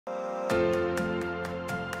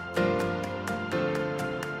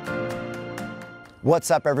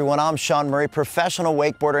What's up everyone, I'm Sean Murray, professional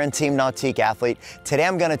wakeboarder and Team Nautique athlete. Today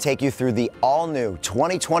I'm going to take you through the all-new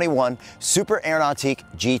 2021 Super Air Nautique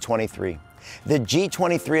G23. The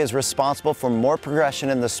G23 is responsible for more progression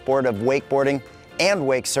in the sport of wakeboarding and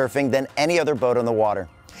wake surfing than any other boat on the water.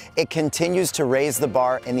 It continues to raise the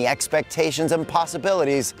bar in the expectations and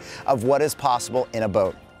possibilities of what is possible in a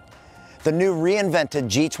boat. The new reinvented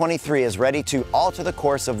G23 is ready to alter the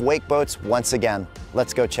course of wake boats once again.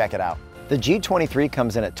 Let's go check it out. The G23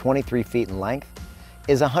 comes in at 23 feet in length,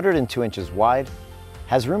 is 102 inches wide,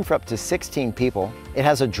 has room for up to 16 people. It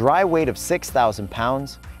has a dry weight of 6,000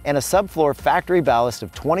 pounds and a subfloor factory ballast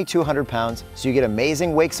of 2,200 pounds, so you get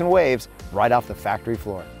amazing wakes and waves right off the factory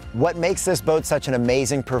floor. What makes this boat such an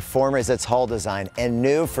amazing performer is its hull design, and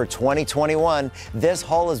new for 2021, this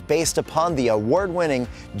hull is based upon the award-winning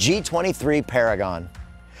G23 Paragon.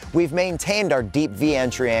 We've maintained our deep V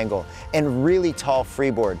entry angle and really tall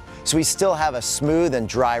freeboard, so we still have a smooth and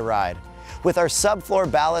dry ride. With our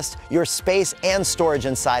subfloor ballast, your space and storage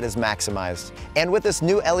inside is maximized. And with this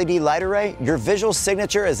new LED light array, your visual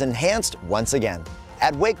signature is enhanced once again.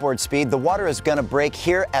 At wakeboard speed, the water is going to break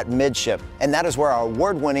here at midship, and that is where our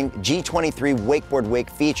award-winning G23 Wakeboard wake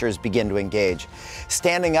features begin to engage.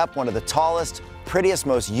 Standing up one of the tallest, prettiest,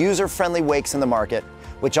 most user-friendly wakes in the market,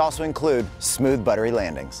 which also include smooth, buttery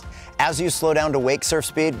landings. As you slow down to wake surf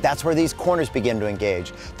speed, that's where these corners begin to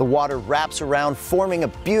engage. The water wraps around, forming a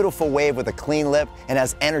beautiful wave with a clean lip and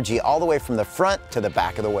has energy all the way from the front to the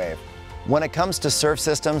back of the wave. When it comes to surf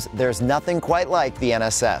systems, there's nothing quite like the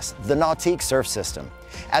NSS, the Nautique Surf System.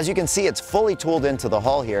 As you can see, it's fully tooled into the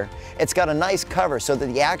hull here. It's got a nice cover so that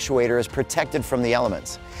the actuator is protected from the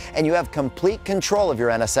elements. And you have complete control of your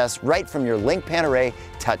NSS right from your link pan array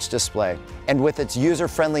touch display. And with its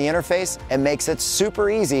user-friendly interface, it makes it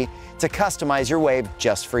super easy to customize your wave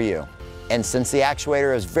just for you. And since the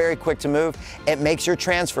actuator is very quick to move, it makes your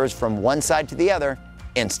transfers from one side to the other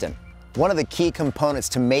instant. One of the key components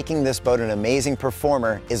to making this boat an amazing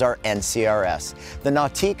performer is our NCRS, the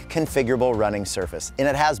Nautique Configurable Running Surface, and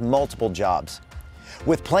it has multiple jobs.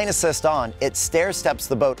 With plane assist on, it stair-steps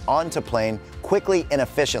the boat onto plane quickly and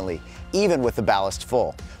efficiently, even with the ballast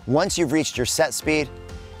full. Once you've reached your set speed,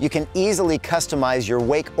 you can easily customize your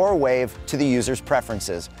wake or wave to the user's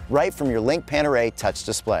preferences, right from your link pan array touch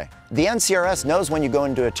display. The NCRS knows when you go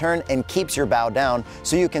into a turn and keeps your bow down,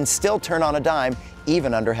 so you can still turn on a dime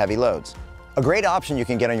even under heavy loads. A great option you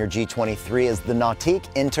can get on your G23 is the Nautique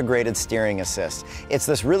Integrated Steering Assist. It's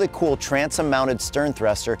this really cool transom-mounted stern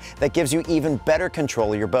thruster that gives you even better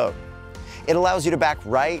control of your boat. It allows you to back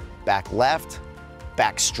right, back left,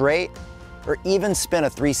 back straight, or even spin a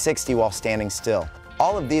 360 while standing still.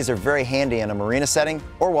 All of these are very handy in a marina setting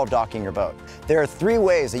or while docking your boat. There are 3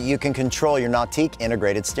 ways that you can control your Nautique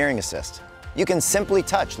Integrated Steering Assist. You can simply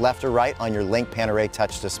touch left or right on your link pan array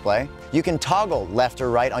touch display. You can toggle left or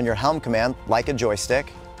right on your helm command like a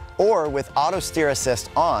joystick. Or with auto steer assist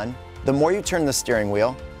on, the more you turn the steering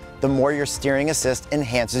wheel, the more your steering assist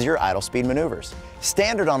enhances your idle speed maneuvers.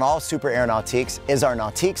 Standard on all Super Air Nautiques is our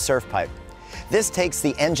Nautique Surf Pipe. This takes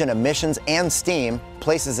the engine emissions and steam,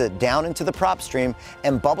 places it down into the prop stream,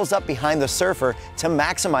 and bubbles up behind the surfer to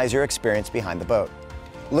maximize your experience behind the boat.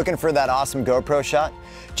 Looking for that awesome GoPro shot?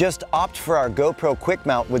 Just opt for our GoPro Quick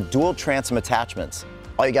Mount with dual transom attachments.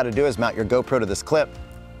 All you gotta do is mount your GoPro to this clip,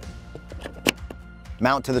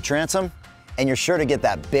 mount to the transom, and you're sure to get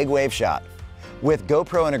that big wave shot. With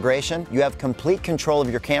GoPro integration, you have complete control of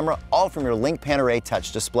your camera, all from your link pan array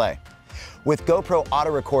touch display. With GoPro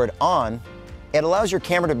Auto Record on, it allows your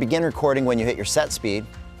camera to begin recording when you hit your set speed,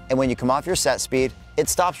 and when you come off your set speed, it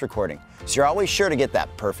stops recording, so you're always sure to get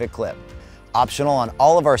that perfect clip. Optional on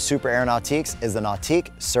all of our Super Air Nautiques is the Nautique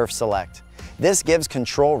Surf Select. This gives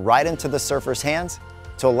control right into the surfer's hands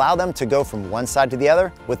to allow them to go from one side to the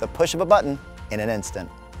other with a push of a button in an instant.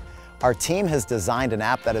 Our team has designed an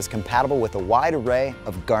app that is compatible with a wide array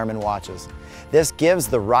of Garmin watches. This gives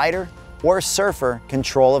the rider or surfer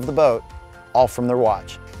control of the boat, all from their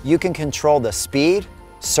watch. You can control the speed,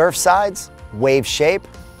 surf sides, wave shape,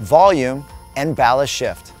 volume, and ballast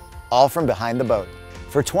shift, all from behind the boat.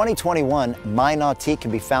 For 2021, My Nautique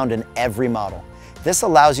can be found in every model. This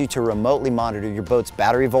allows you to remotely monitor your boat's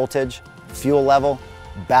battery voltage, fuel level,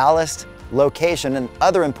 ballast, location, and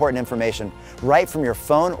other important information right from your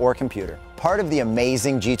phone or computer. Part of the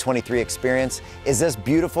amazing G23 experience is this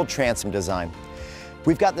beautiful transom design.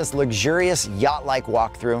 We've got this luxurious yacht-like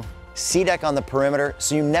walkthrough, sea deck on the perimeter,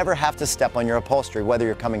 so you never have to step on your upholstery, whether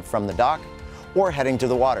you're coming from the dock or heading to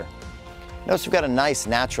the water. Notice we've got a nice,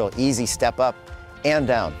 natural, easy step up and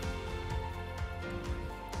down.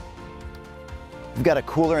 We've got a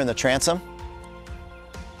cooler in the transom.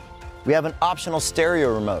 We have an optional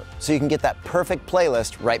stereo remote, so you can get that perfect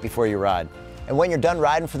playlist right before you ride. And when you're done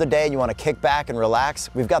riding for the day and you want to kick back and relax,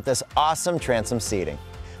 we've got this awesome transom seating.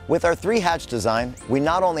 With our 3-hatch design, we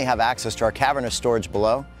not only have access to our cavernous storage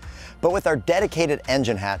below, but with our dedicated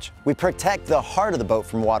engine hatch, we protect the heart of the boat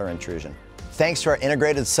from water intrusion. Thanks to our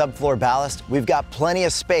integrated subfloor ballast, we've got plenty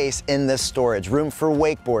of space in this storage, room for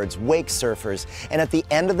wakeboards, wake surfers, and at the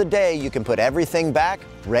end of the day, you can put everything back,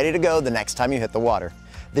 ready to go the next time you hit the water.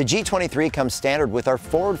 The G23 comes standard with our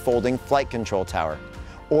forward-folding flight control tower,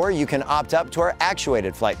 or you can opt up to our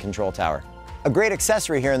actuated flight control tower. A great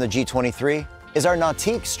accessory here in the G23 is our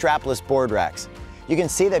Nautique strapless board racks. You can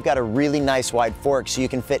see they've got a really nice wide fork so you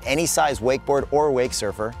can fit any size wakeboard or wake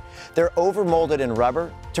surfer. They're overmolded in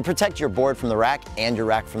rubber to protect your board from the rack and your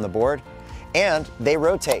rack from the board, and they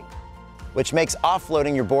rotate, which makes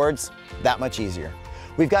offloading your boards that much easier.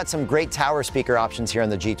 We've got some great tower speaker options here on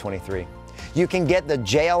the G23. You can get the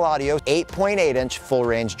JL Audio 8.8-inch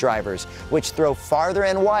full-range drivers, which throw farther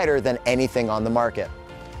and wider than anything on the market.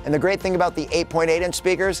 And the great thing about the 8.8-inch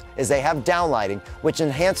speakers is they have downlighting, which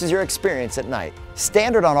enhances your experience at night.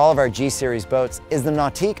 Standard on all of our G-Series boats is the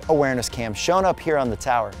Nautique Awareness Cam shown up here on the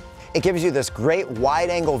tower. It gives you this great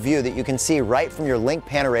wide-angle view that you can see right from your Link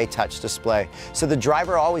Pan-Array touch display. So the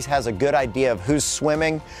driver always has a good idea of who's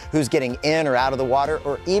swimming, who's getting in or out of the water,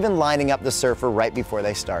 or even lining up the surfer right before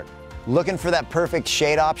they start. Looking for that perfect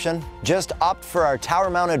shade option? Just opt for our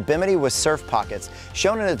tower-mounted bimini with surf pockets,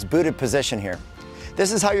 shown in its booted position here.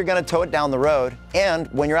 This is how you're going to tow it down the road, and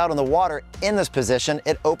when you're out on the water in this position,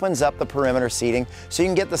 it opens up the perimeter seating so you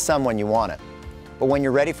can get the sun when you want it. But when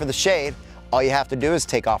you're ready for the shade, all you have to do is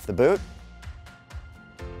take off the boot,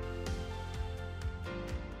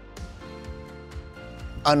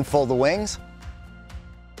 unfold the wings,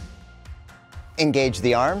 engage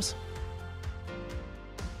the arms,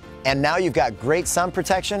 and now you've got great sun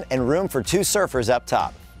protection and room for 2 surfers up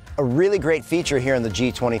top. A really great feature here in the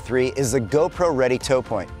G23 is the GoPro Ready tow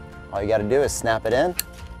point. All you got to do is snap it in,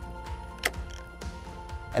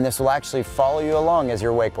 and this will actually follow you along as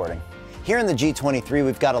you're wakeboarding. Here in the G23,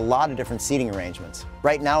 we've got a lot of different seating arrangements.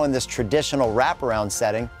 Right now in this traditional wraparound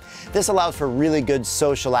setting, this allows for really good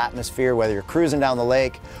social atmosphere, whether you're cruising down the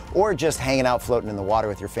lake or just hanging out floating in the water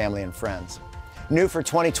with your family and friends. New for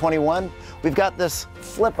 2021, we've got this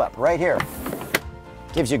flip up right here.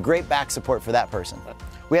 Gives you great back support for that person.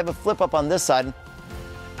 We have a flip up on this side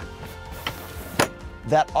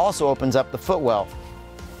that also opens up the footwell.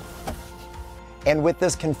 And with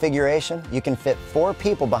this configuration, you can fit 4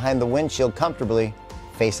 people behind the windshield comfortably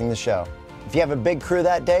facing the show. If you have a big crew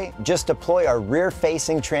that day, just deploy our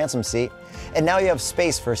rear-facing transom seat, and now you have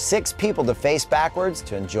space for 6 people to face backwards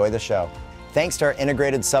to enjoy the show. Thanks to our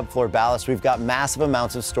integrated subfloor ballast, we've got massive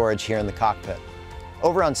amounts of storage here in the cockpit.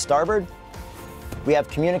 Over on starboard, we have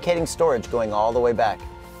communicating storage going all the way back.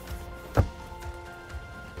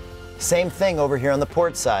 Same thing over here on the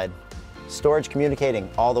port side. Storage communicating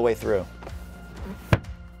all the way through.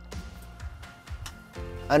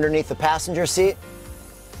 Underneath the passenger seat,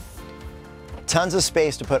 tons of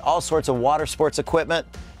space to put all sorts of water sports equipment,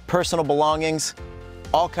 personal belongings,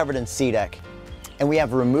 all covered in SeaDeck. And we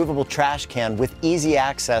have a removable trash can with easy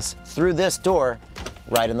access through this door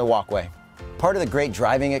right in the walkway. Part of the great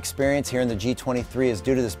driving experience here in the G23 is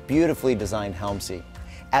due to this beautifully designed helm seat.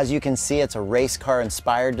 As you can see, it's a race car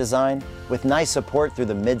inspired design with nice support through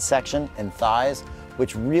the midsection and thighs,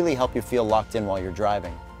 which really help you feel locked in while you're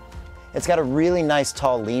driving. It's got a really nice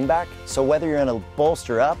tall lean back, so whether you're in a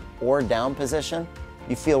bolster up or down position,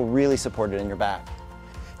 you feel really supported in your back.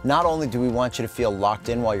 Not only do we want you to feel locked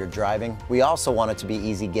in while you're driving, we also want it to be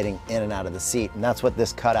easy getting in and out of the seat, and that's what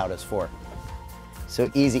this cutout is for. So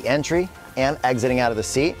easy entry and exiting out of the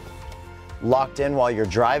seat, locked in while you're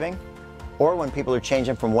driving, or when people are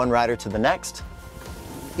changing from one rider to the next,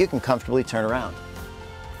 you can comfortably turn around.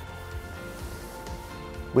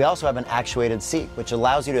 We also have an actuated seat, which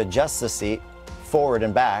allows you to adjust the seat forward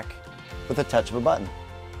and back with a touch of a button.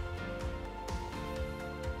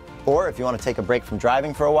 Or if you want to take a break from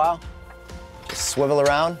driving for a while, just swivel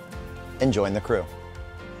around and join the crew.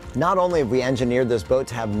 Not only have we engineered this boat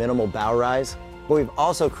to have minimal bow rise, but we've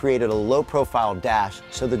also created a low-profile dash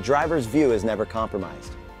so the driver's view is never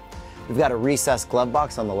compromised. We've got a recessed glove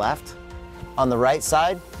box on the left. On the right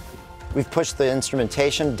side, we've pushed the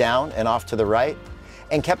instrumentation down and off to the right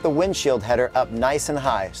and kept the windshield header up nice and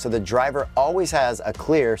high so the driver always has a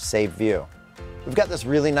clear, safe view. We've got this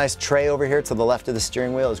really nice tray over here to the left of the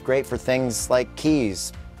steering wheel. It's great for things like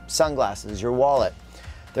keys, sunglasses, your wallet.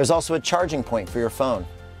 There's also a charging point for your phone.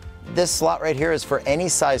 This slot right here is for any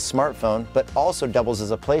size smartphone, but also doubles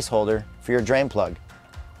as a placeholder for your drain plug.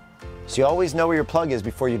 So you always know where your plug is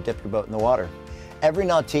before you dip your boat in the water. Every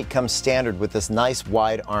Nautique comes standard with this nice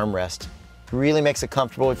wide armrest. Really makes it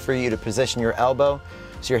comfortable for you to position your elbow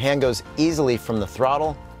so your hand goes easily from the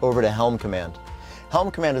throttle over to helm command.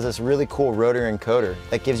 Helm command is this really cool rotary encoder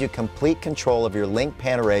that gives you complete control of your link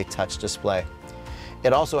pan array touch display.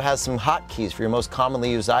 It also has some hotkeys for your most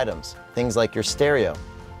commonly used items, things like your stereo,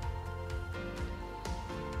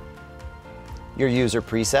 your user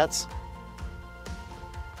presets,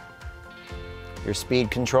 your speed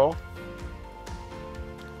control,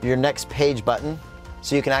 your next page button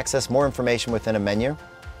so you can access more information within a menu,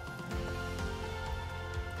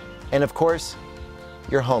 and of course,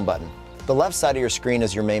 your home button. The left side of your screen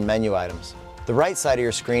is your main menu items. The right side of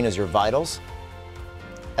your screen is your vitals,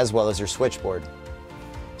 as well as your switchboard.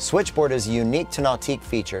 Switchboard is a unique to Nautique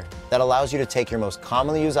feature that allows you to take your most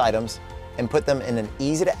commonly used items and put them in an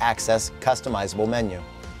easy to access, customizable menu.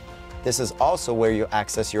 This is also where you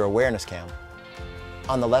access your awareness cam.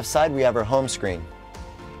 On the left side, we have our home screen.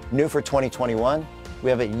 New for 2021, we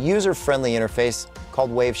have a user-friendly interface called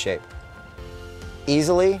Wave Shape.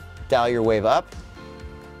 Easily dial your wave up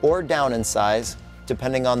or down in size,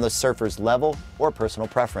 depending on the surfer's level or personal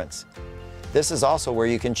preference. This is also where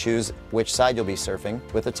you can choose which side you'll be surfing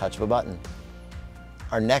with a touch of a button.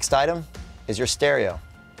 Our next item is your stereo.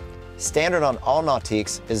 Standard on all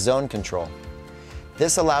Nautiques is zone control.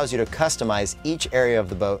 This allows you to customize each area of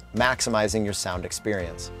the boat, maximizing your sound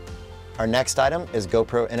experience. Our next item is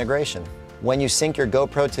GoPro integration. When you sync your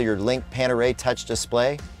GoPro to your Link Pan Array touch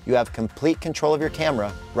display, you have complete control of your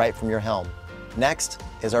camera right from your helm. Next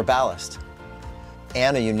is our ballast.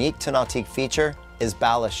 And a unique to Nautique feature is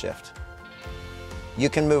ballast shift. You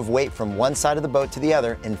can move weight from one side of the boat to the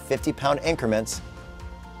other in 50-pound increments,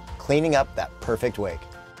 cleaning up that perfect wake.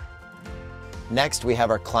 Next, we have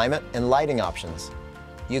our climate and lighting options.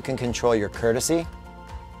 You can control your courtesy,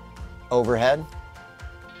 overhead,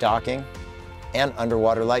 docking, and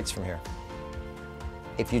underwater lights from here.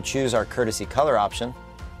 If you choose our courtesy color option,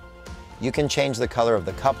 you can change the color of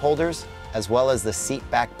the cup holders as well as the seat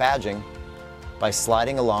back badging by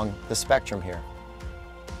sliding along the spectrum here.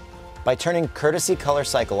 By turning courtesy color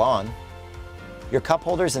cycle on, your cup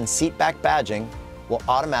holders and seat back badging will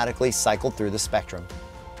automatically cycle through the spectrum.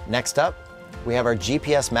 Next up, we have our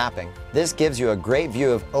GPS mapping. This gives you a great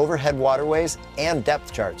view of overhead waterways and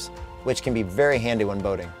depth charts, which can be very handy when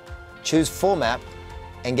boating. Choose full map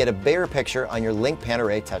and get a bigger picture on your Link Pan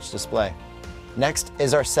Array touch display. Next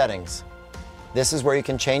is our settings. This is where you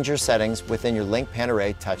can change your settings within your Link Pan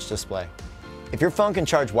Array touch display. If your phone can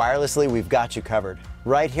charge wirelessly, we've got you covered.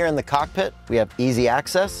 Right here in the cockpit, we have easy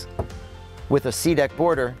access with a C-deck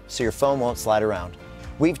border so your phone won't slide around.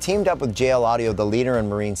 We've teamed up with JL Audio, the leader in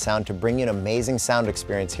marine sound, to bring you an amazing sound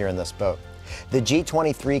experience here in this boat. The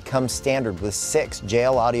G23 comes standard with 6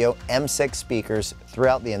 JL Audio M6 speakers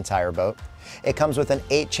throughout the entire boat. It comes with an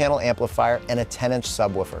 8-channel amplifier and a 10-inch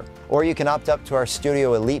subwoofer. Or you can opt up to our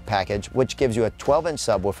Studio Elite package, which gives you a 12-inch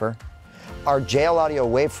subwoofer, our JL Audio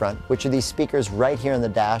Wavefront, which are these speakers right here in the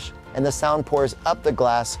dash, and the sound pours up the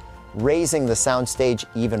glass, raising the sound stage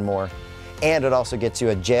even more. And it also gets you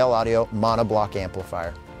a JL Audio monoblock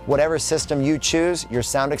amplifier. Whatever system you choose, your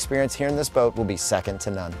sound experience here in this boat will be second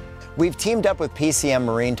to none. We've teamed up with PCM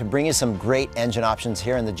Marine to bring you some great engine options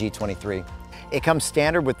here in the G23. It comes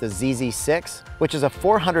standard with the ZZ6, which is a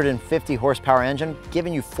 450 horsepower engine,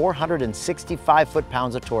 giving you 465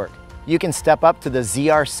 foot-pounds of torque. You can step up to the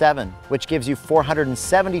ZR7, which gives you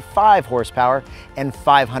 475 horsepower and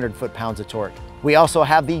 500 foot-pounds of torque. We also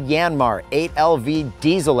have the Yanmar 8LV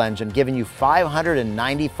diesel engine, giving you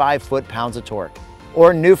 595 foot-pounds of torque.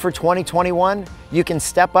 Or new for 2021, you can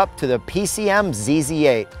step up to the PCM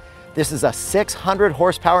ZZ8. This is a 600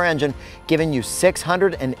 horsepower engine, giving you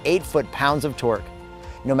 608 foot-pounds of torque.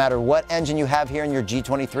 No matter what engine you have here in your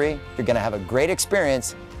G23, you're gonna have a great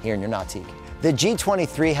experience here in your Nautique. The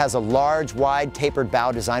G23 has a large, wide, tapered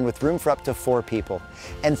bow design with room for up to 4 people.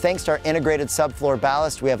 And thanks to our integrated subfloor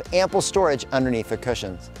ballast, we have ample storage underneath the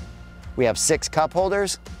cushions. We have 6 cup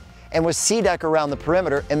holders, and with C-deck around the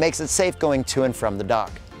perimeter, it makes it safe going to and from the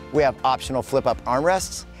dock. We have optional flip-up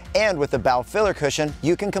armrests, and with the bow filler cushion,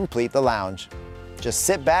 you can complete the lounge. Just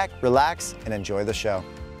sit back, relax, and enjoy the show.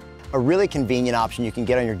 A really convenient option you can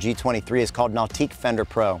get on your G23 is called Nautique Fender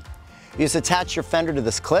Pro. You just attach your fender to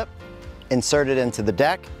this clip, insert it into the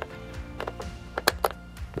deck,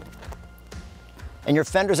 and your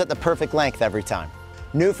fender's at the perfect length every time.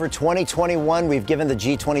 New for 2021, we've given the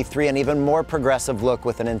G23 an even more progressive look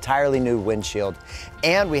with an entirely new windshield,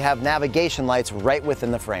 and we have navigation lights right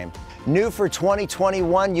within the frame. New for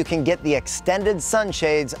 2021, you can get the extended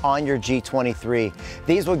sunshades on your G23.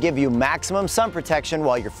 These will give you maximum sun protection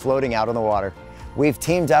while you're floating out on the water. We've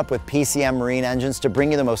teamed up with PCM Marine Engines to bring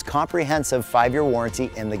you the most comprehensive 5-year warranty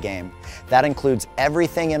in the game. That includes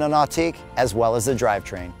everything in a Nautique as well as the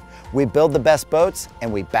drivetrain. We build the best boats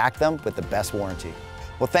and we back them with the best warranty.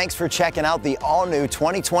 Well, thanks for checking out the all-new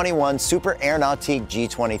 2021 Super Air Nautique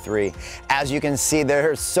G23. As you can see,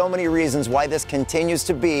 there are so many reasons why this continues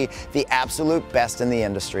to be the absolute best in the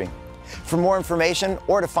industry. For more information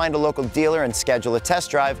or to find a local dealer and schedule a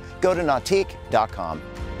test drive, go to nautique.com.